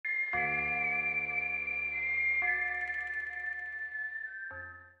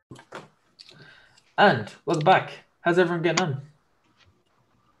And welcome back. How's everyone getting on?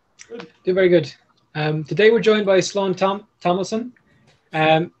 Doing very good. Today we're joined by Sloan Tomlinson.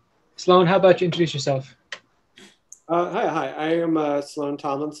 Sloan, how about you introduce yourself? Hi. I am Sloan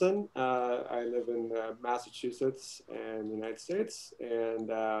Tomlinson. I live in Massachusetts and the United States,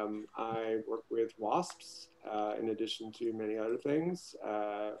 and I work with WASPs in addition to many other things.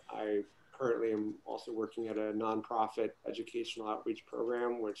 I currently am also working at a nonprofit educational outreach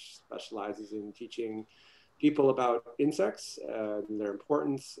program, which specializes in teaching people about insects, their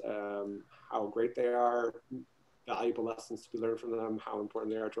importance, how great they are, valuable lessons to be learned from them, how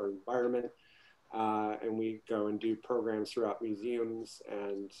important they are to our environment. And we go and do programs throughout museums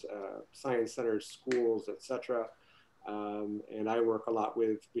and science centers, schools, etc. And I work a lot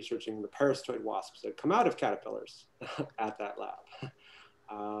with researching the parasitoid wasps that come out of caterpillars at that lab.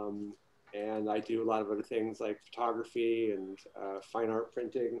 And I do a lot of other things like photography and fine art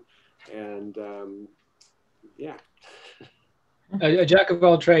printing, and yeah. A jack of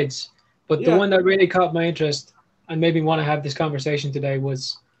all trades, but the Yeah. one that really caught my interest and made me want to have this conversation today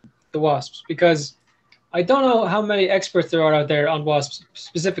was the wasps, because I don't know how many experts there are out there on wasps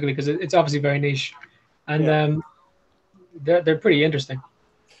specifically, because it's obviously very niche, and Yeah. they're pretty interesting.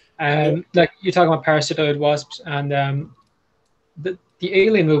 Yeah. Like you're talking about parasitoid wasps, and the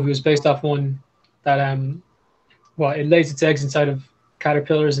Alien movie was based off one that well, it lays its eggs inside of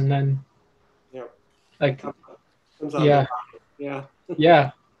caterpillars, and then Yeah. like Comes out of yeah, the pocket. Yeah.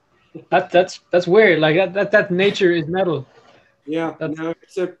 yeah, that's weird. Like that nature is metal. Yeah, That's no,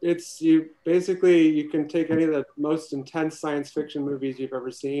 it's you basically you can take any of the most intense science fiction movies you've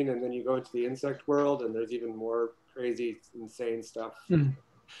ever seen, and then you go into the insect world, and there's even more crazy, insane stuff hmm.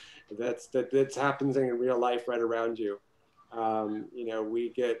 that's happening in real life right around you. We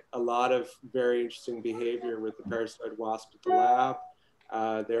get a lot of very interesting behavior with the parasitoid wasp at the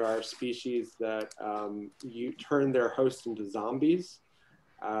lab. There are species that you turn their host into zombies.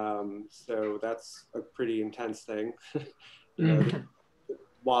 So that's a pretty intense thing. The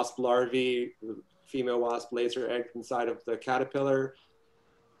wasp larvae, the female wasp lays her egg inside of the caterpillar.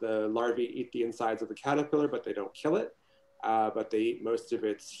 The larvae eat the insides of the caterpillar, but they don't kill it. But they eat most of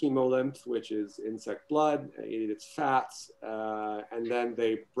its hemolymph, which is insect blood, they eat its fats, and then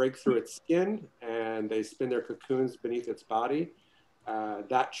they break through its skin and they spin their cocoons beneath its body.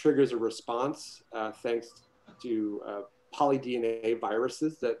 That triggers a response thanks to poly-DNA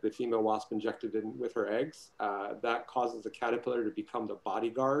viruses that the female wasp injected in with her eggs. That causes the caterpillar to become the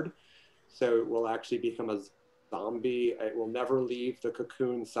bodyguard. So it will actually become a zombie. It will never leave the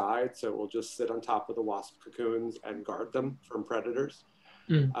cocoon side. So it will just sit on top of the wasp cocoons and guard them from predators.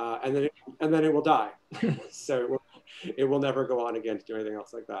 Mm. And then it will die. So it will never go on again to do anything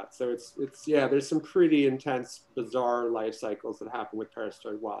else like that. So it's yeah, there's some pretty intense, bizarre life cycles that happen with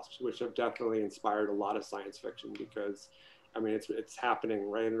parasitoid wasps, which have definitely inspired a lot of science fiction because, I mean, it's happening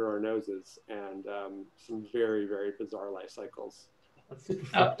right under our noses, and some very, very bizarre life cycles. That's super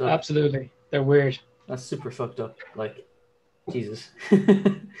fucked up. Absolutely, they're weird. That's super fucked up. Like, Jesus.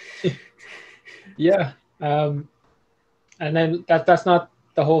 Yeah, and then that's not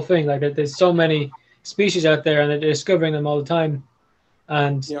the whole thing. Like there's so many species out there, and they're discovering them all the time.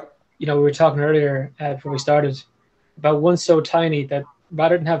 And Yeah. we were talking earlier before we started about one so tiny that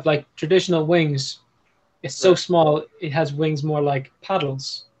rather than have like traditional wings, it's so Right. small it has wings more like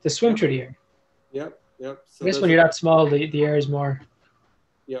paddles to swim Yep. through the air. Yep. Yep. I So guess those when are you're that small, the air is more,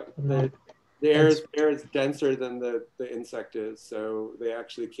 yep. I don't know, The dense. air is denser than the insect is, so they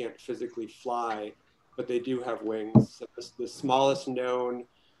actually can't physically fly, but they do have wings. So the smallest known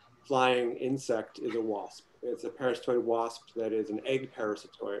flying insect is a wasp. It's a parasitoid wasp that is an egg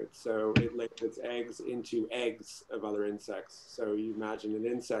parasitoid. So it lays its eggs into eggs of other insects. So you imagine an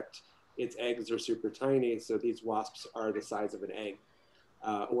insect, its eggs are super tiny. So these wasps are the size of an egg,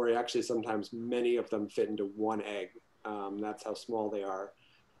 or actually sometimes many of them fit into one egg. That's how small they are.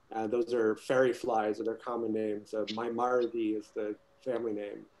 Those are fairy flies, are their common names. Maimardi is the family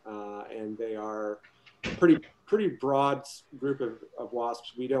name, and they are a pretty broad group of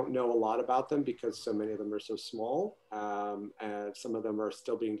wasps. We don't know a lot about them because so many of them are so small, and some of them are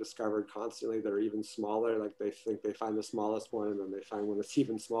still being discovered constantly that are even smaller. Like they think they find the smallest one, and then they find one that's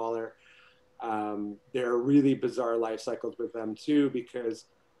even smaller. There are really bizarre life cycles with them too, because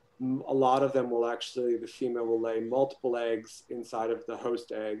a lot of them will actually, the female will lay multiple eggs inside of the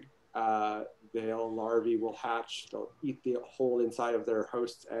host egg. They'll larvae will hatch, they'll eat the whole inside of their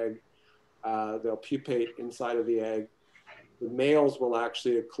host's egg. They'll pupate inside of the egg. The males will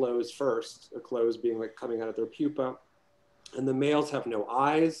actually close first, a close being like coming out of their pupa. And the males have no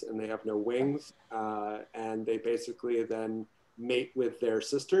eyes and they have no wings. And they basically then mate with their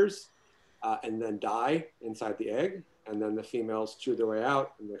sisters and then die inside the egg. And then the females chew their way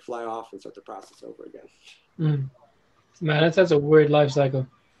out and they fly off and start the process over again. Mm. Man, that's a weird life cycle.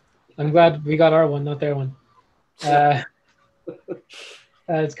 I'm glad we got our one, not their one.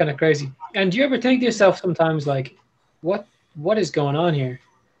 It's kind of crazy. And do you ever think to yourself sometimes, like, what is going on here?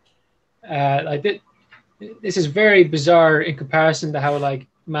 Like this is very bizarre in comparison to how like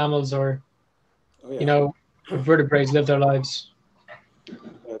mammals or you know vertebrates live their lives.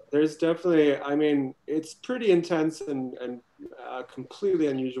 There's definitely, I mean, it's pretty intense and completely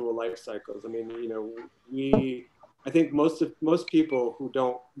unusual life cycles. I mean, you know, I think most people who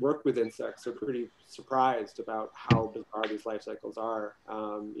don't work with insects are pretty surprised about how bizarre these life cycles are.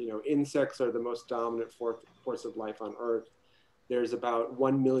 You know, insects are the most dominant force of life on Earth. There's about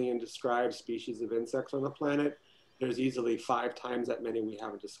 1 million described species of insects on the planet. There's easily 5 times that many we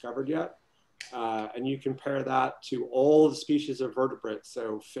haven't discovered yet. And you compare that to all the species of vertebrates,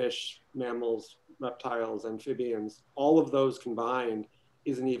 so fish, mammals, reptiles, amphibians, all of those combined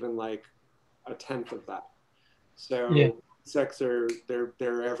isn't even like a tenth of that. So insects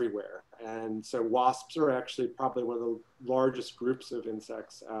they're everywhere. And so wasps are actually probably one of the largest groups of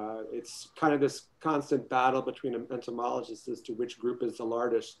insects. It's kind of this constant battle between entomologists as to which group is the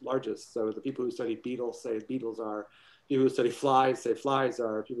largest. So the people who study beetles say beetles are. People who study flies say flies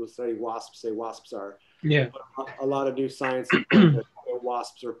are. People who study wasps say wasps are. Yeah. A lot of new science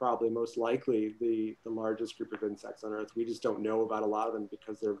wasps are probably most likely the largest group of insects on Earth. We just don't know about a lot of them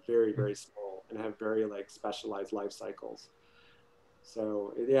because they're very, very small and have very like specialized life cycles.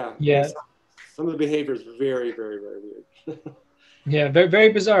 So yeah. Some of the behavior is very, very, very weird. Yeah, very, very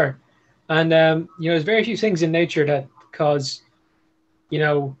bizarre. And you know, there's very few things in nature that cause, you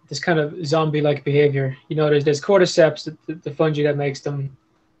know, this kind of zombie-like behavior. You know, there's cordyceps, the fungi that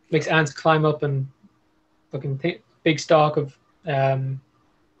makes ants climb up and fucking big stalk of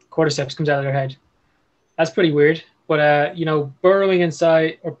cordyceps comes out of their head. That's pretty weird. But you know, burrowing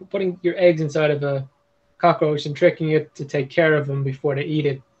inside or putting your eggs inside of a cockroach and tricking it to take care of them before they eat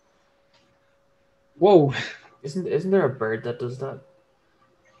it. Whoa! Isn't there a bird that does that?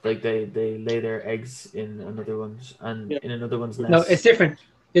 Like they lay their eggs in another one's in another one's nest. No, it's different.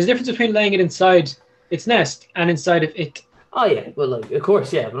 There's a difference between laying it inside its nest and inside of it. Oh yeah, well, like of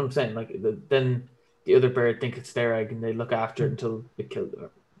course, yeah. But I'm saying like then the other bird think it's their egg and they look after it until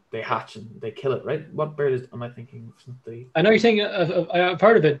they hatch and they kill it. Right? What bird am I thinking of? I know you're thinking of a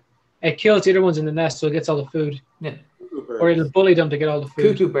part of it. It kills the other ones in the nest, so it gets all the food. Yeah. Or it'll bully them to get all the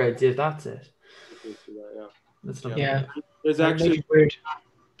food. Cuckoo birds, yeah, that's it. That's not There's actually weird.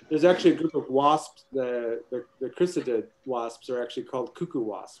 There's actually a group of wasps. The chrysidid wasps are actually called cuckoo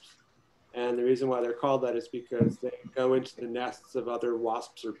wasps, and the reason why they're called that is because they go into the nests of other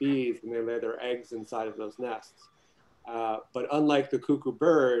wasps or bees and they lay their eggs inside of those nests. But unlike the cuckoo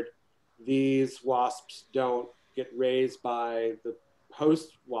bird, these wasps don't get raised by the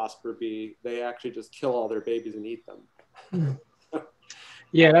host wasp or bee. They actually just kill all their babies and eat them.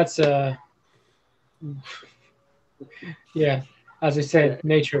 Yeah, that's yeah, as I said,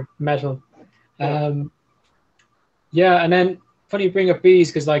 nature, metal. Yeah, and then funny you bring up bees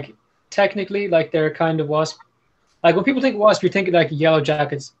because like technically like they're kind of wasp. Like when people think wasp, you're thinking like yellow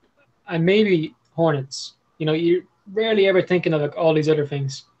jackets and maybe hornets. You know, you're rarely ever thinking of like all these other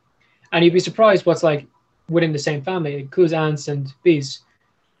things. And you'd be surprised what's like within the same family. It includes ants and bees.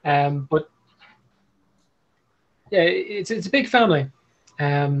 But yeah, it's a big family.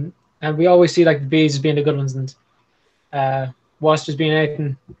 And we always see like the bees as being the good ones and wasps as being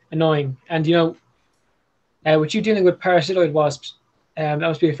anything annoying. And you know, with you dealing with parasitoid wasps, that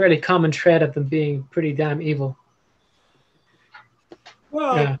must be a fairly common trait of them being pretty damn evil.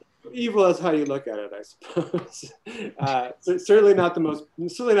 Well, evil is how you look at it, I suppose. So certainly not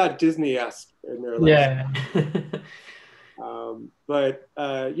Disney-esque in their life. Yeah. But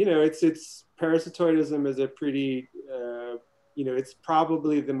you know, it's parasitoidism is a pretty you know, it's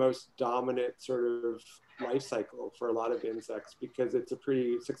probably the most dominant sort of life cycle for a lot of insects because it's a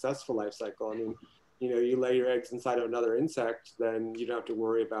pretty successful life cycle. I mean, you know, you lay your eggs inside of another insect, then you don't have to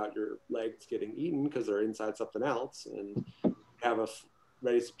worry about your legs getting eaten because they're inside something else, and you have a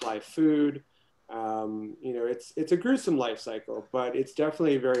ready supply of food. You know, it's a gruesome life cycle, but it's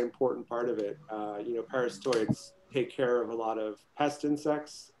definitely a very important part of it. You know, parasitoids take care of a lot of pest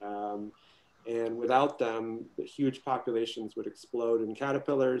insects. And without them, the huge populations would explode in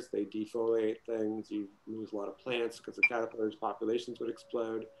caterpillars. They defoliate things. You lose a lot of plants because the caterpillars' populations would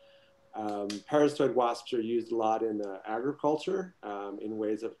explode. Parasitoid wasps are used a lot in agriculture in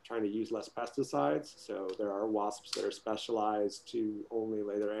ways of trying to use less pesticides. So there are wasps that are specialized to only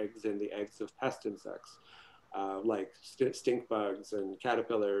lay their eggs in the eggs of pest insects. like stink bugs and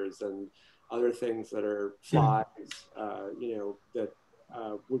caterpillars and other things that are flies, you know, that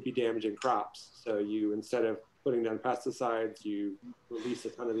would be damaging crops. So you, instead of putting down pesticides, you release a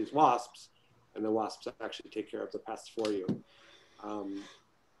ton of these wasps, and the wasps actually take care of the pests for you.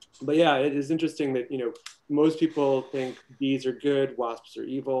 But yeah, it is interesting that, you know, most people think bees are good, wasps are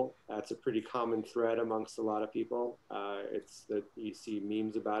evil. That's a pretty common thread amongst a lot of people. It's that you see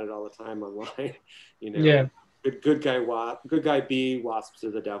memes about it all the time online. You know, Yeah. good guy bee, wasps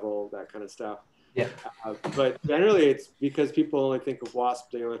are the devil, that kind of stuff. Yeah. But generally, it's because people only think of wasps,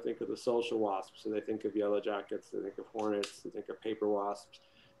 they only think of the social wasps. So they think of yellow jackets, they think of hornets, they think of paper wasps.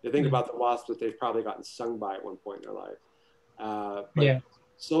 They think about the wasps that they've probably gotten stung by at one point in their life. But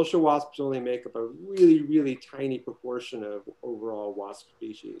social wasps only make up a really, really tiny proportion of overall wasp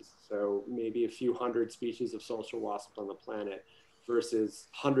species. So maybe a few hundred species of social wasps on the planet versus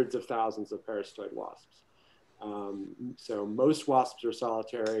hundreds of thousands of parasitoid wasps. So most wasps are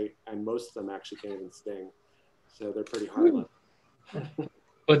solitary, and most of them actually can't even sting. So they're pretty harmless.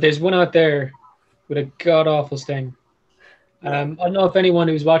 But there's one out there with a god-awful sting. Yeah. I don't know if anyone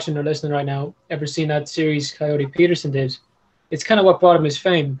who's watching or listening right now ever seen that series Coyote Peterson did. It's kind of what brought him his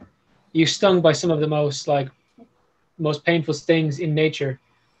fame. He was stung by some of the most painful stings in nature.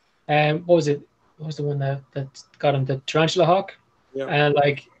 What was it? What was the one that got him? The tarantula hawk. Yeah. And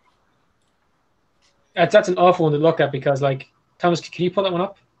like, that's an awful one to look at because, like, Thomas, can you pull that one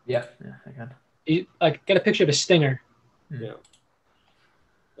up? Yeah, I can. Like, get a picture of a stinger. Yeah.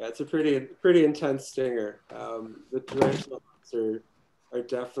 Yeah, it's a pretty intense stinger. The tarantula hawks are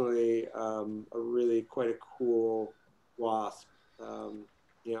definitely a really quite a cool wasp.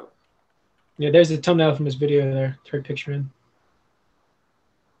 Yeah. Yeah, there's the thumbnail from his video there. Third picture in.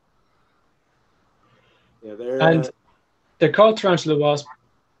 Yeah, they're called tarantula wasps.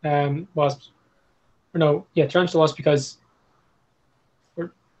 Wasps. Or no, yeah, tarantula wasps because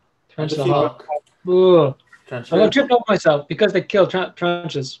tarantula hawk. I'm gonna trip over myself because they kill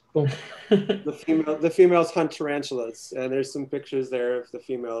tarantulas. Boom. The females hunt tarantulas, and there's some pictures there of the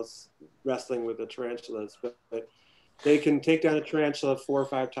females wrestling with the tarantulas, but they can take down a tarantula 4 or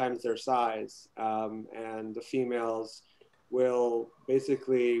 5 times their size, and the females will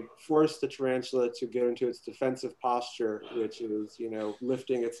basically force the tarantula to get into its defensive posture, which is, you know,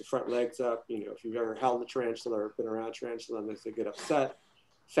 lifting its front legs up. You know, if you've ever held a tarantula or been around a tarantula and they get upset,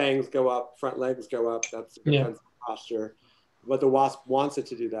 fangs go up, front legs go up. That's the defensive posture. But the wasp wants it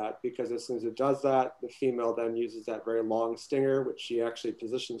to do that because as soon as it does that, the female then uses that very long stinger, which she actually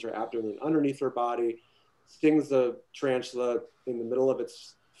positions her abdomen underneath her body, stings the tarantula in the middle of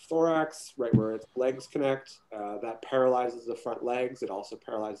its thorax, right where its legs connect. That paralyzes the front legs. It also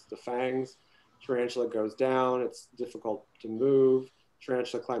paralyzes the fangs. Tarantula goes down. It's difficult to move.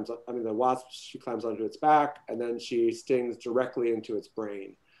 Tarantula the wasp, she climbs onto its back, and then she stings directly into its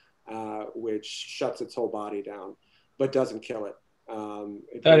brain, which shuts its whole body down, but doesn't kill it.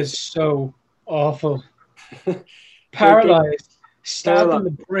 That is so awful. Paralyzed, stabbed in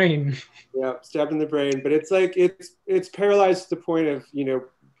the brain. Yeah, stabbed in the brain. But it's like it's paralyzed to the point of, you know,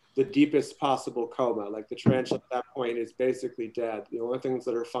 the deepest possible coma. Like the tarantula at that point is basically dead. The only things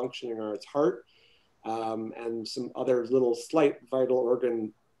that are functioning are its heart and some other little slight vital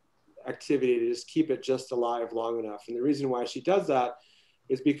organ activity to just keep it just alive long enough. And the reason why she does that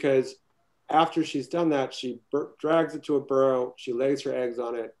is because after she's done that, she drags it to a burrow, she lays her eggs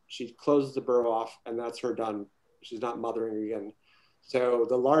on it, she closes the burrow off, and that's her done. She's not mothering again. So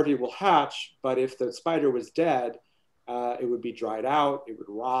the larvae will hatch, but if the spider was dead, it would be dried out, it would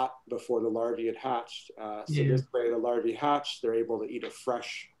rot before the larvae had hatched. This way the larvae hatch, they're able to eat a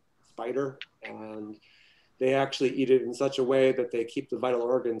fresh spider, and they actually eat it in such a way that they keep the vital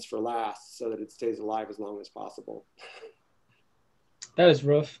organs for last so that it stays alive as long as possible. That is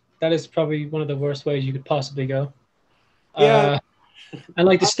rough. That is probably one of the worst ways you could possibly go. Yeah. And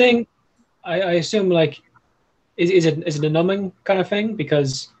like the sting, I assume like, is it a numbing kind of thing?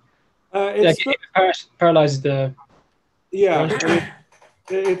 Because it paralyzes the... Yeah.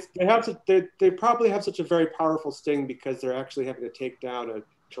 They probably have such a very powerful sting because they're actually having to take down a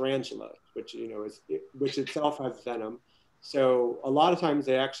tarantula, which, you know, which itself has venom. So a lot of times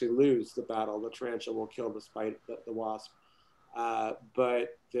they actually lose the battle. The tarantula will kill the wasp.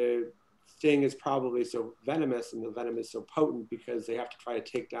 But the sting is probably so venomous and the venom is so potent because they have to try to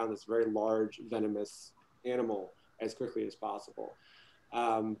take down this very large venomous animal as quickly as possible.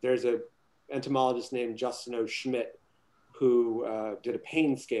 There's an entomologist named Justin O. Schmidt who did a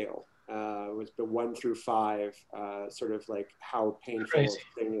pain scale. It was the 1 through 5, sort of like how painful a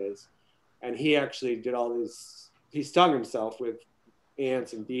sting is. And he actually did all this, he stung himself with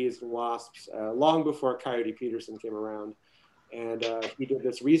ants and bees and wasps long before Coyote Peterson came around. And he did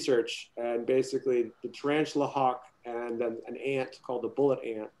this research, and basically the tarantula hawk and then an ant called the bullet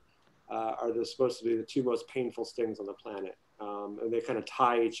ant are supposed to be the two most painful stings on the planet. And they kind of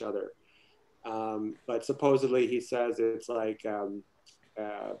tie each other. But supposedly he says it's like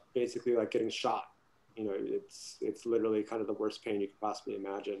basically like getting shot. You know, it's literally kind of the worst pain you could possibly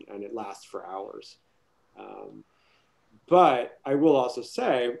imagine, and it lasts for hours. But I will also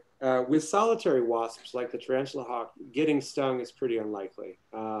say, with solitary wasps like the tarantula hawk, getting stung is pretty unlikely.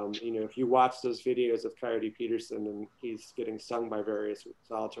 You know, if you watch those videos of Coyote Peterson and he's getting stung by various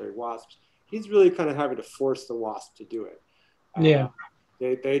solitary wasps, he's really kind of having to force the wasp to do it. Yeah.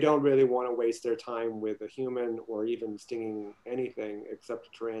 They don't really want to waste their time with a human or even stinging anything except a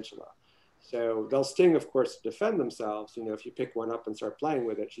tarantula. So they'll sting, of course, to defend themselves. You know, if you pick one up and start playing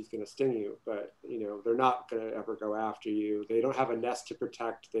with it, she's going to sting you. But, you know, they're not going to ever go after you. They don't have a nest to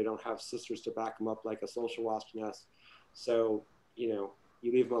protect. They don't have sisters to back them up like a social wasp nest. So, you know,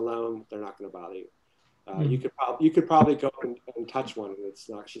 you leave them alone, they're not going to bother you. You could probably go and touch one, and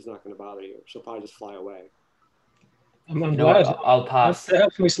she's not going to bother you. She'll probably just fly away. I'm glad. I'll pass. That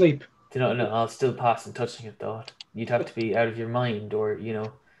helps me sleep. No, I'll still pass on touching it though. You'd have to be out of your mind, or you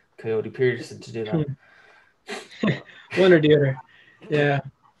know, Coyote Peterson to do that. One or the other. Yeah,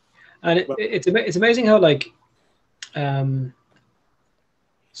 and it's amazing how like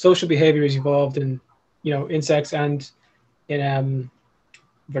social behavior is evolved in, you know, insects and in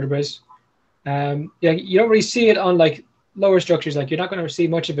vertebrates. Yeah, you don't really see it on like lower structures. Like you're not going to see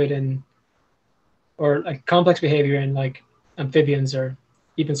much of it in, or like complex behavior in like amphibians or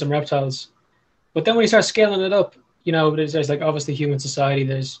even some reptiles. But then when you start scaling it up, you know, there's like obviously human society,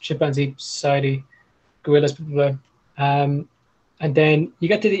 there's chimpanzee society, gorillas, blah, blah, blah. And then you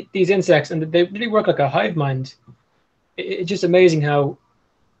get to these insects, and they really work like a hive mind. It's just amazing how,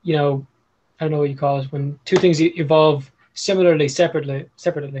 you know, I don't know what you call it, when two things evolve similarly, separately.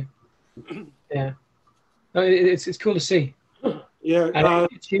 Yeah, no, it's cool to see. Yeah, and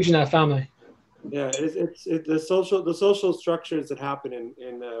it's huge in that family. Yeah, it's the social structures that happen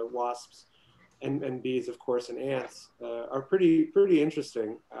in wasps and bees, of course, and ants are pretty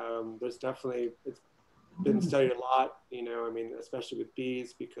interesting. There's definitely, it's been studied a lot, you know, I mean, especially with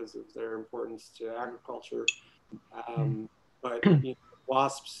bees because of their importance to agriculture. But you know,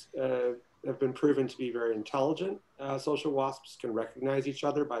 wasps have been proven to be very intelligent. Social wasps can recognize each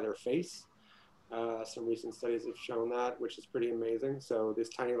other by their face. Some recent studies have shown that, which is pretty amazing. So this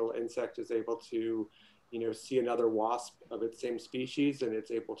tiny little insect is able to, you know, see another wasp of its same species, and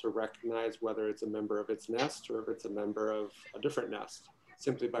it's able to recognize whether it's a member of its nest or if it's a member of a different nest,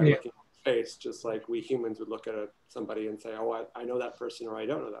 simply by looking at its face, just like we humans would look at somebody and say, oh, I know that person, or I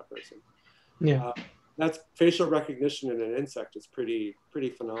don't know that person. Yeah. That's facial recognition in an insect is pretty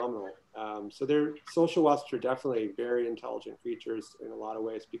phenomenal. So social wasps are definitely very intelligent creatures in a lot of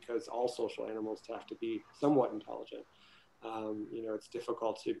ways, because all social animals have to be somewhat intelligent. You know, it's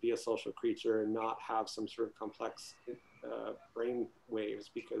difficult to be a social creature and not have some sort of complex brain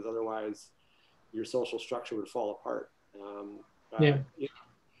waves, because otherwise your social structure would fall apart. You know,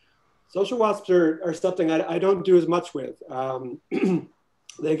 social wasps are something I don't do as much with.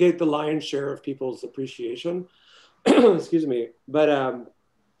 They get the lion's share of people's appreciation, excuse me. But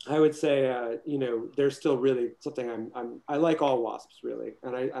I would say, you know, they're still really something I like all wasps really,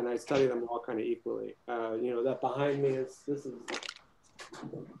 and I study them all kind of equally. You know, that behind me this is.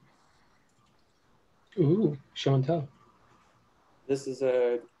 Ooh, show and tell. This is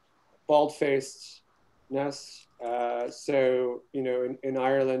a bald-faced nest. So you know, in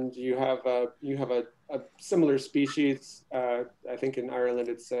Ireland, you have a similar species. I think in Ireland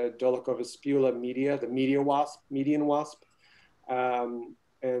it's Dolichovispula media, the median wasp.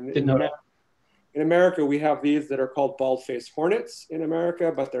 And in America, we have these that are called bald-faced hornets in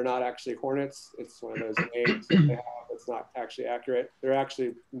America, but they're not actually hornets. It's one of those names that they have. It's not actually accurate. They're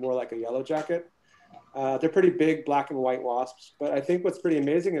actually more like a yellow jacket. They're pretty big black and white wasps, but I think what's pretty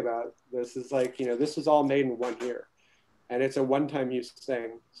amazing about this is, like, you know, this was all made in 1 year, and it's a one-time use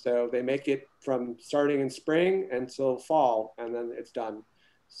thing. So they make it from starting in spring until fall, and then it's done.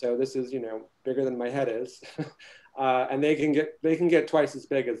 So this is, you know, bigger than my head is, and they can get twice as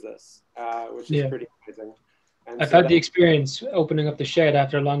big as this, which is pretty amazing. And I've had the experience opening up the shed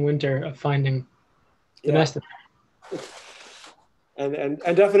after a long winter of finding the nest. And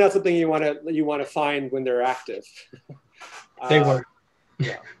definitely not something you want to find when they're active. They were.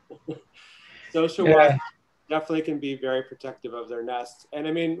 Yeah. Social wasps definitely can be very protective of their nests. And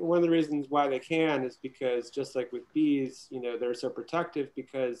I mean, one of the reasons why they can is because, just like with bees, you know, they're so protective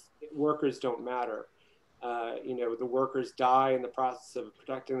because workers don't matter. you know, the workers die in the process of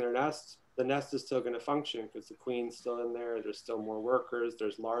protecting their nest, the nest is still going to function because the queen's still in there. There's still more workers.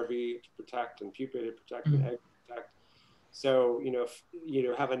 There's larvae to protect and pupae to protect and egg to protect. So, you know, if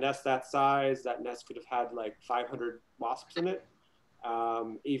you have a nest that size, that nest could have had like 500 wasps in it.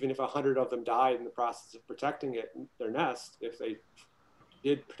 Even if 100 of them died in the process of protecting it, their nest, if they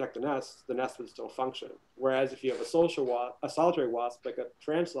did protect the nest would still function. Whereas if you have a solitary wasp, like a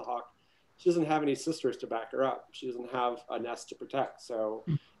tarantula hawk, she doesn't have any sisters to back her up. She doesn't have a nest to protect. So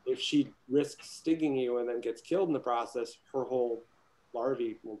if she risks stinging you and then gets killed in the process, her whole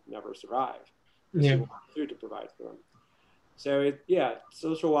larvae will never survive. She won't have food to provide for them. So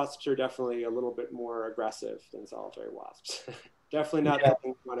social wasps are definitely a little bit more aggressive than solitary wasps. Definitely not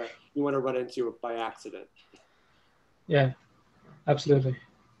something you want to run into by accident. Yeah, absolutely.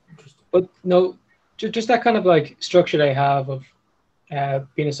 But no, just that kind of like structure they have of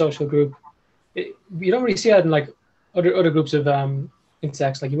being a social group. You don't really see that in like other groups of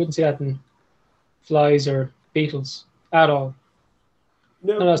insects. Like you wouldn't see that in flies or beetles at all.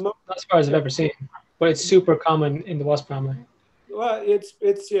 No, not as far as I've ever seen, but it's super common in the wasp family. Well, it's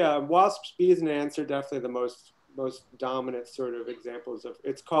wasps, bees, and ants are definitely the most dominant sort of examples of.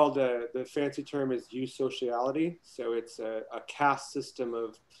 It's called the fancy term is eusociality. So it's a caste system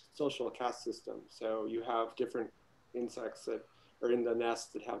of social caste system. So you have different insects that are in the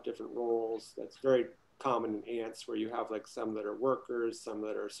nest that have different roles. That's very common in ants, where you have like some that are workers, some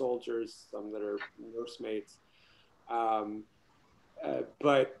that are soldiers, some that are nursemates.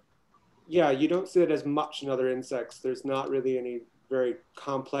 But yeah, you don't see it as much in other insects. There's not really any very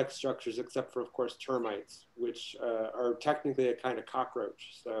complex structures, except for, of course, termites, which are technically a kind of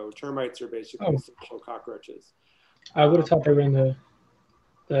cockroach. So termites are basically social cockroaches. I would have thought they were in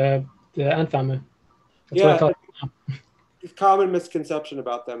the ant family. That's what I thought. The common misconception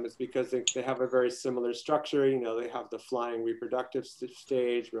about them is because they have a very similar structure. You know, they have the flying reproductive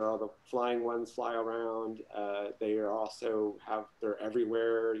stage where all the flying ones fly around. They're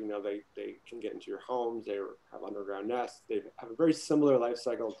everywhere. You know, they can get into your homes. They have underground nests. They have a very similar life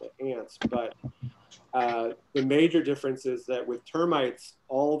cycle to ants. But the major difference is that with termites,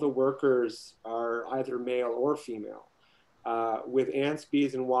 all the workers are either male or female. With ants,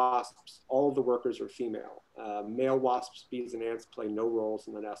 bees, and wasps, all of the workers are female. Male wasps, bees, and ants play no roles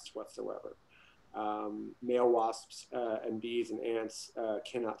in the nest whatsoever. Male wasps and bees and ants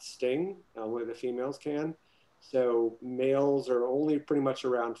cannot sting, only the females can. So males are only pretty much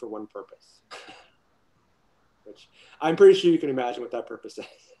around for one purpose, which I'm pretty sure you can imagine what that purpose is.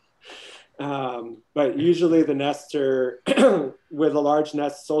 But usually the nests are, with a large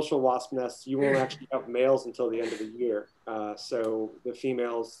nest, social wasp nests, you won't actually have males until the end of the year. So the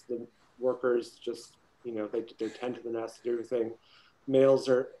females, the workers, just, you know, they tend to the nest, do everything. Males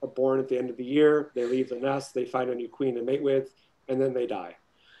are born at the end of the year. They leave the nest, they find a new queen to mate with, and then they die.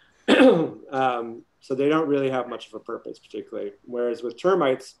 So they don't really have much of a purpose, particularly. Whereas with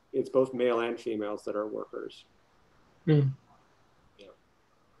termites, it's both male and females that are workers. Yeah.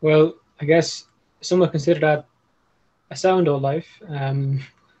 Well, I guess some would consider that a sound old life, and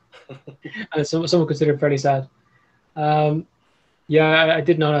some would consider it fairly sad. Yeah, I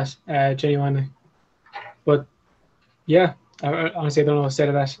did know that genuinely, but yeah, I honestly don't know what to say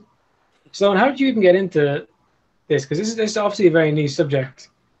to that. So, how did you even get into this? Because this is obviously a very niche subject,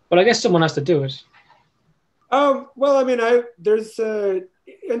 but I guess someone has to do it. Well, I mean, there's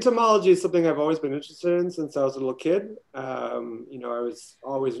entomology is something I've always been interested in since I was a little kid. You know, I was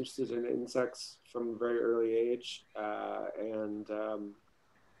always interested in insects from a very early age, and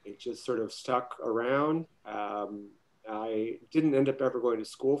it just sort of stuck around. I didn't end up ever going to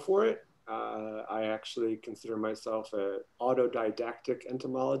school for it. I actually consider myself an autodidactic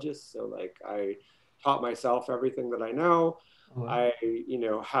entomologist. So like I taught myself everything that I know. Oh, wow. I, you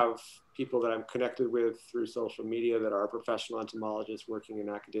know, have people that I'm connected with through social media that are professional entomologists working in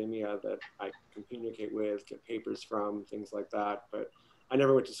academia that I can communicate with, get papers from, things like that. But I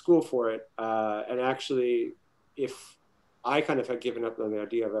never went to school for it. And actually, if I kind of had given up on the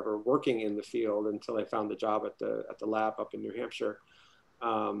idea of ever working in the field until I found the job at the lab up in New Hampshire,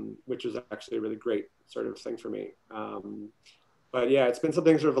 which was actually a really great sort of thing for me. But yeah, it's been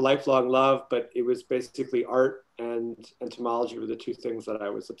something sort of a lifelong love, but it was basically art and entomology were the two things that I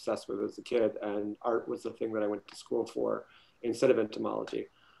was obsessed with as a kid. And art was the thing that I went to school for instead of entomology.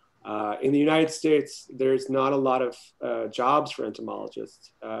 In the United States, there's not a lot of jobs for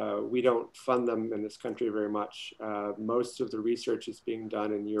entomologists. We don't fund them in this country very much. Most of the research is being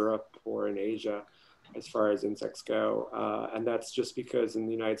done in Europe or in Asia as far as insects go. And that's just because in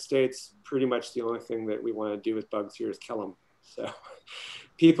the United States, pretty much the only thing that we want to do with bugs here is kill them. So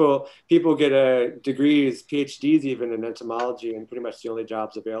people get degrees, PhDs even in entomology, and pretty much the only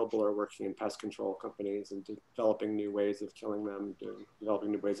jobs available are working in pest control companies and developing new ways of killing them,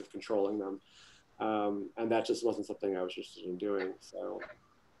 developing new ways of controlling them. And that just wasn't something I was interested in doing. So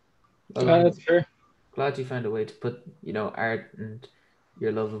Well, I'm That's fair. glad you found a way to put, art and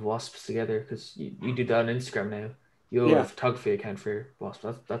your love of wasps together, because you do that on Instagram now. You own a yeah, photography account for wasps.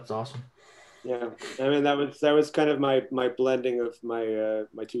 That's awesome. yeah. I mean, that was kind of my blending of my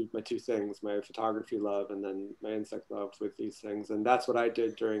two things, my photography love and then my insect love with these things. And that's what I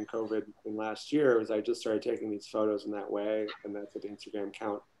did during COVID in last year, was I just started taking these photos in that way. And that's what the Instagram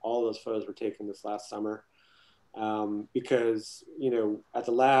account, all those photos were taken this last summer. Because, at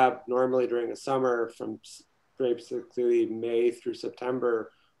the lab, normally during the summer from basically May through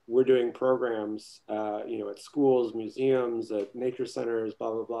September, we're doing programs, at schools, museums, at nature centers,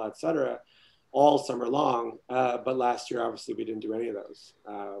 blah, blah, blah, et cetera, all summer long. But last year, obviously, we didn't do any of those.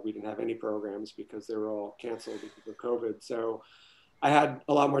 We didn't have any programs because they were all canceled because of COVID. So I had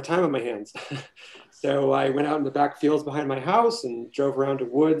a lot more time on my hands. So I went out in the back fields behind my house and drove around to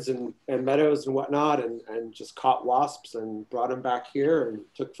woods and meadows and whatnot, and just caught wasps and brought them back here and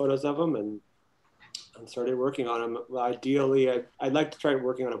took photos of them and started working on them. Well, ideally, I'd like to try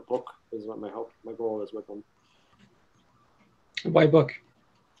working on a book is what my goal is with them. Why book?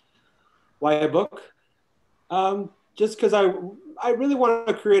 Why a book? Just because I really want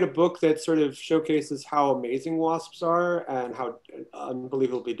to create a book that sort of showcases how amazing wasps are and how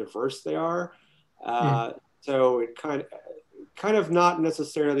unbelievably diverse they are. So it kind of not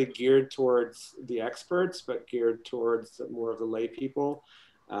necessarily geared towards the experts, but geared towards more of the lay people,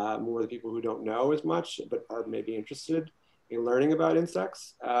 more of the people who don't know as much, but are maybe interested in learning about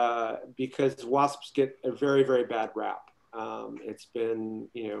insects, because wasps get a very, very bad rap. It's been,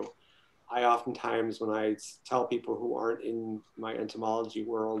 I oftentimes, when I tell people who aren't in my entomology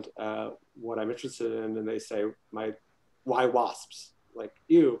world what I'm interested in, and they say, why wasps? Like,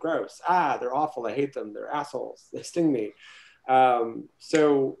 ew, gross. They're awful. I hate them. They're assholes. They sting me.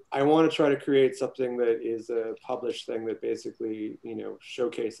 So I want to try to create something that is a published thing that basically,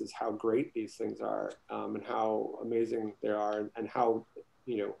 showcases how great these things are, and how amazing they are, and how,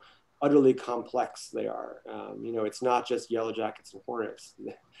 utterly complex they are. It's not just yellow jackets and hornets.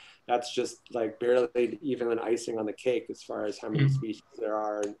 That's just like barely even an icing on the cake as far as how many species there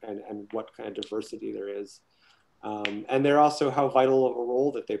are and what kind of diversity there is. And they're also how vital of a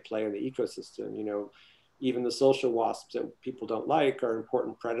role that they play in the ecosystem. Even the social wasps that people don't like are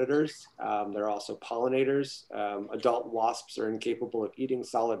important predators. They're also pollinators. Adult wasps are incapable of eating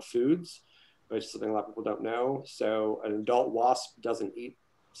solid foods, which is something a lot of people don't know. So an adult wasp doesn't eat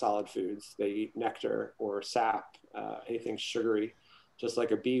solid foods. They eat nectar or sap, anything sugary, just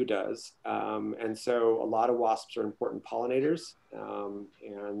like a bee does. And so a lot of wasps are important pollinators.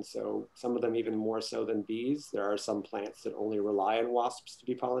 And so some of them even more so than bees. There are some plants that only rely on wasps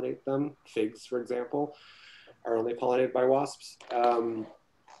to pollinate them. Figs, for example, are only pollinated by wasps.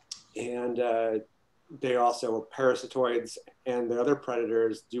 They also are parasitoids, and the other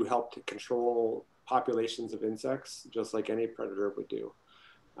predators do help to control populations of insects, just like any predator would do.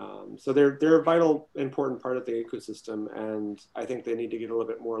 So they're a vital, important part of the ecosystem, and I think they need to get a little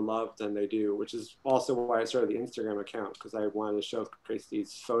bit more love than they do, which is also why I started the Instagram account, because I wanted to showcase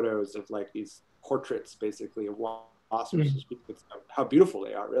these photos of like these portraits, basically, of wasps, how beautiful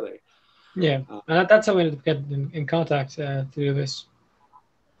they are, really. Yeah, and that's how we ended up getting in contact to do this.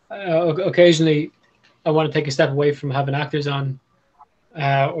 Occasionally, I want to take a step away from having actors on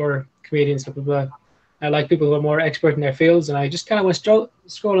or comedians, blah, blah, blah. I like people who are more expert in their fields, and I just kind of went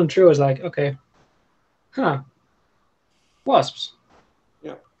scrolling through. I was like, okay, wasps.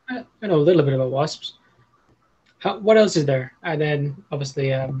 Yeah, I know a little bit about wasps. What else is there? And then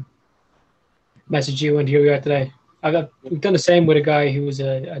obviously message you, and here we are today. We've done the same with a guy who was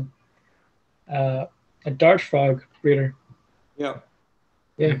a dart frog breeder. Yeah.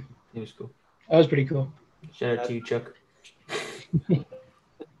 Yeah, It was cool. that was pretty cool. Shout out to you, Chuck.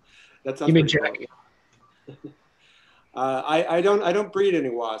 That sounds You mean pretty Jack? cool. I don't breed any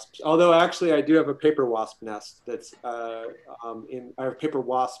wasps, although actually I do have a paper wasp nest that's I have paper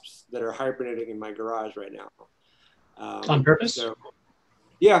wasps that are hibernating in my garage right now. On purpose? So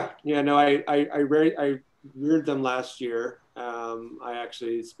no, I reared them last year. I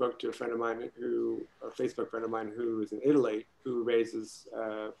actually spoke to a Facebook friend of mine who is in Italy, who raises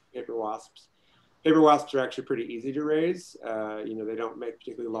paper wasps. Paper wasps are actually pretty easy to raise. They don't make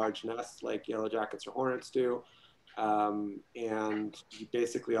particularly large nests like yellow jackets or hornets do. And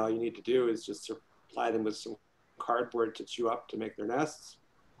basically all you need to do is just supply them with some cardboard to chew up to make their nests.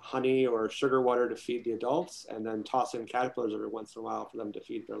 honey or sugar water to feed the adults, and then toss in caterpillars every once in a while for them to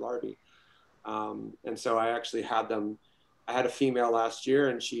feed their larvae. And so I actually I had a female last year,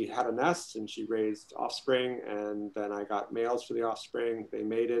 and she had a nest and she raised offspring, and then I got males for the offspring. They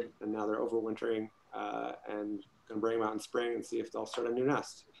mated, and now they're overwintering, and gonna bring them out in spring and see if they'll start a new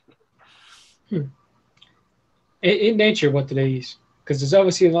nest. In nature, what do they eat? Because there's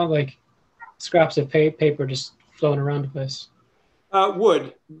obviously a lot like scraps of paper just floating around the place.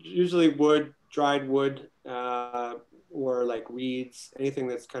 Wood, usually wood, dried wood, or like reeds, anything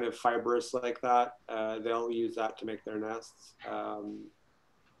that's kind of fibrous like that. They'll use that to make their nests.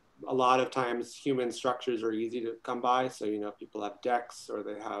 A lot of times human structures are easy to come by. So, you know, if people have decks or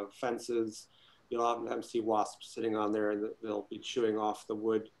they have fences, you'll oftentimes see wasps sitting on there, and they'll be chewing off the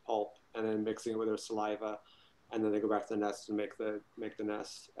wood pulp and then mixing it with their saliva. And then they go back to the nest and make the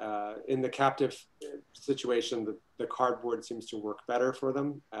nest. In the captive situation, the cardboard seems to work better for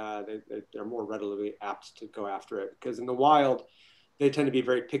them. They're more readily apt to go after it, because in the wild, they tend to be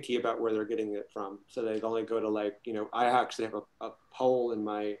very picky about where they're getting it from. So they only go to, like, you know, I actually have a pole in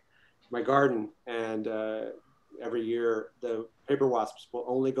my garden, and every year the paper wasps will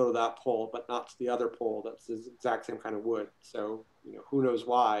only go to that pole, but not to the other pole that's the exact same kind of wood. So, you know, who knows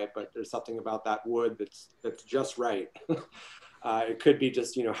why, but there's something about that wood that's just right. It could be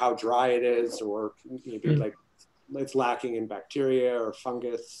just, you know, how dry it is, or maybe like it's lacking in bacteria or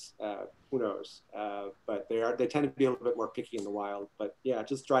fungus. Who knows? But they tend to be a little bit more picky in the wild. But yeah,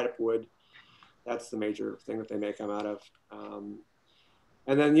 just dried up wood. That's the major thing that they make them out of.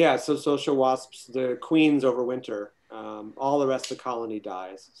 And then, yeah, so social wasps, the queens overwinter. All the rest of the colony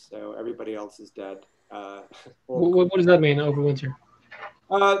dies, so everybody else is dead. What does that mean, overwinter?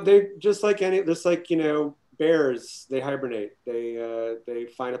 They just like you know, bears. They hibernate. They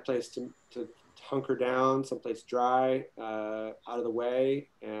find a place to hunker down, someplace dry, out of the way,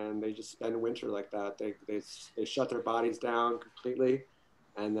 and they just spend winter like that. They shut their bodies down completely,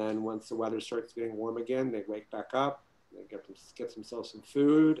 and then once the weather starts getting warm again, they wake back up. They get themselves some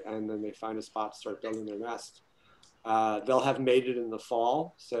food, and then they find a spot to start building their nest. They'll have mated in the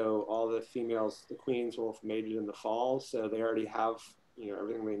fall, so all the females, the queens, will have mated in the fall, so they already have, you know,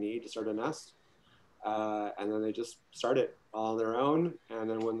 everything they need to start a nest. And then they just start it all on their own. And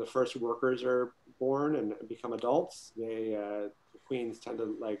then when the first workers are born and become adults, the queens tend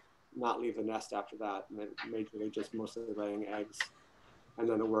to like not leave the nest after that, and then they're just mostly laying eggs. And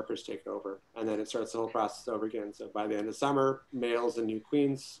then the workers take over, and then it starts the whole process over again. So by the end of summer, males and new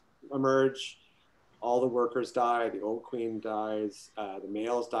queens emerge. All the workers die, the old queen dies, the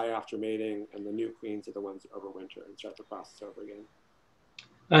males die after mating, and the new queens are the ones that overwinter and start the process over again.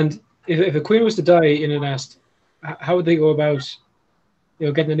 And if a queen was to die in a nest, how would they go about, you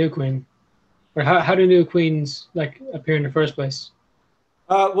know, getting a new queen? Or how do new queens like appear in the first place?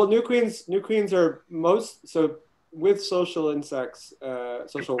 Well, new queens are so with social insects,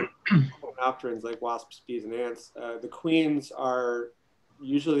 social hymenopterans like wasps, bees, and ants. The queens are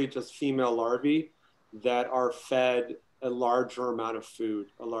usually just female larvae that are fed a larger amount of food,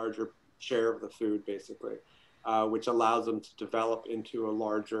 a larger share of the food, basically, which allows them to develop into a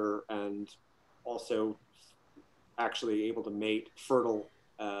larger and also actually able to mate fertile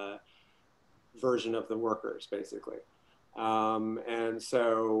version of the workers, basically. And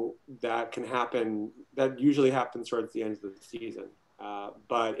so that can happen, that usually happens towards the end of the season.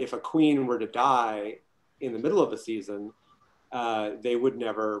 But if a queen were to die in the middle of a season, they would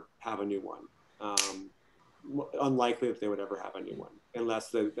never have a new one. Unlikely that they would ever have a new one, unless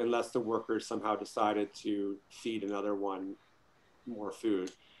the workers somehow decided to feed another one more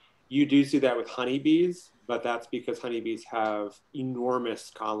food. You do see that with honeybees, but that's because honeybees have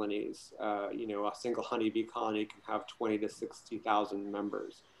enormous colonies. You know, a single honeybee colony can have 20 to 60,000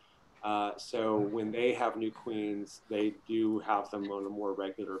 members. So when they have new queens, they do have them on a more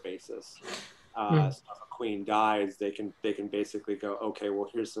regular basis. So if a queen dies, they can basically go, okay, well,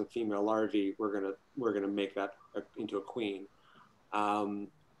 here's some female larvae. We're gonna make that into a queen.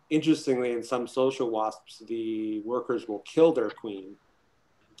 Interestingly, in some social wasps, the workers will kill their queen.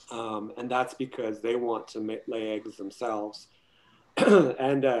 And that's because they want to lay eggs themselves.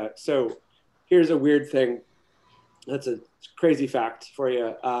 And so here's a weird thing. That's a crazy fact for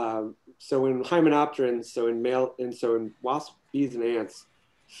you. So in hymenopterans, so in wasps, bees, and ants,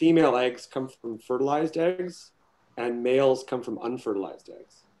 female eggs come from fertilized eggs, and males come from unfertilized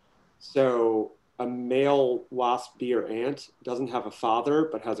eggs. So a male wasp, bee, or ant doesn't have a father,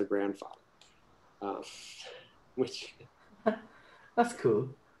 but has a grandfather. Which that's cool.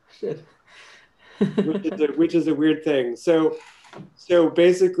 Shit. which is a weird thing. So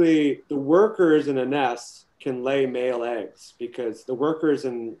basically, the workers in a nest can lay male eggs, because the workers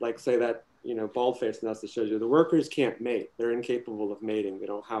in, like, say that, bald-faced nest that showed you, the workers can't mate. They're incapable of mating. They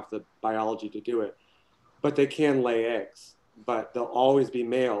don't have the biology to do it, but they can lay eggs, but they'll always be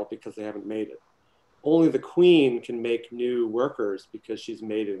male because they haven't mated. Only the queen can make new workers because she's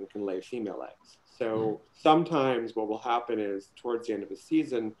mated and can lay female eggs. So sometimes what will happen is towards the end of the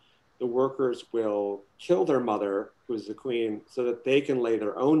season, the workers will kill their mother, who's the queen, so that they can lay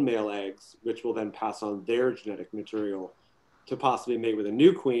their own male eggs, which will then pass on their genetic material to possibly mate with a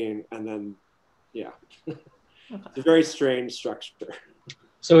new queen. And then, yeah, it's a very strange structure.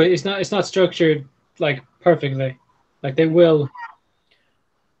 So it's not structured like perfectly, like they will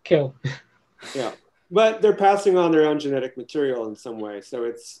kill. Yeah. But they're passing on their own genetic material in some way. So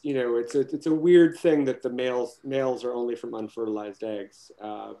it's, it's a weird thing that the males are only from unfertilized eggs.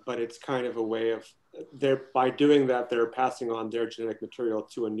 But it's kind of a way of, by doing that, they're passing on their genetic material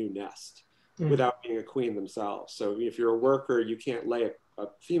to a new nest without being a queen themselves. So if you're a worker, you can't lay a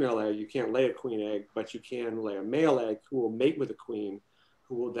female egg, you can't lay a queen egg, but you can lay a male egg who will mate with a queen,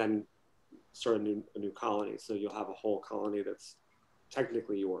 who will then start a new colony. So you'll have a whole colony that's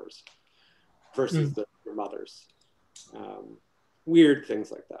technically yours, versus your mother's. Weird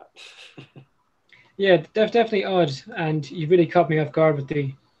things like that. Yeah, definitely odd. And you really caught me off guard with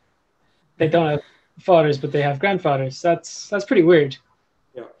they don't have fathers, but they have grandfathers. That's pretty weird.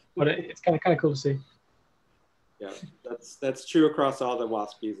 Yeah. But it's kind of cool to see. Yeah, that's true across all the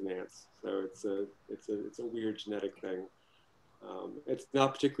wasp, bees, and ants. So it's a weird genetic thing. It's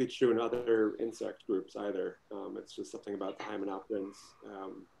not particularly true in other insect groups either. It's just something about the hymenopterans.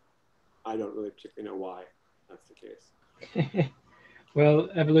 I don't really particularly know why that's the case. Well,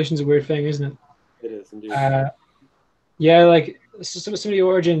 evolution's a weird thing, isn't it? It is indeed. Yeah, like some of the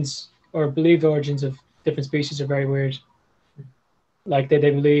origins or believed origins of different species are very weird. Like they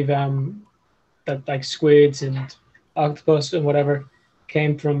believe that like squids and octopus and whatever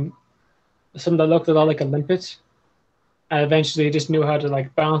came from something that looked a lot like a limpet, and eventually it just knew how to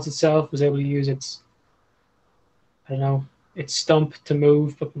like balance itself, was able to use its, I don't know, its stump to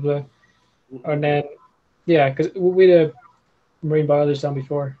move, blah blah blah. And then, yeah, because we had a marine biologist on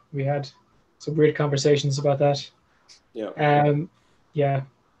before. We had some weird conversations about that. Yeah. Yeah.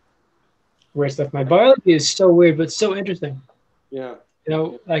 Weird stuff. My biology is so weird, but so interesting. Yeah.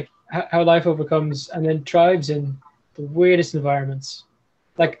 Like how life overcomes and then thrives in the weirdest environments.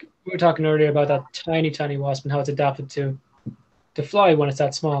 Like we were talking earlier about that tiny, tiny wasp and how it's adapted to fly when it's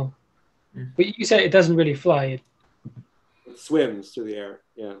that small. But you say it doesn't really fly. It swims through the air.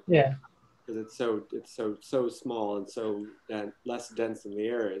 Yeah. Yeah. Because it's so small and so less dense than the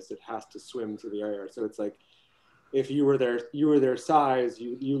air is, it has to swim through the air. So it's like, if you were their size,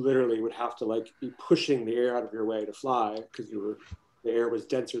 you literally would have to like be pushing the air out of your way to fly, because the air was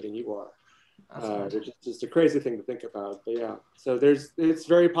denser than you are. It's just a crazy thing to think about. But yeah, so it's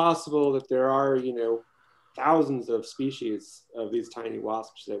very possible that there are thousands of species of these tiny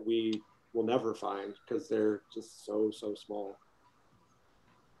wasps that we will never find, because they're just so small.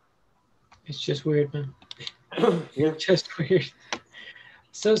 It's just weird, man. Yeah. Just weird.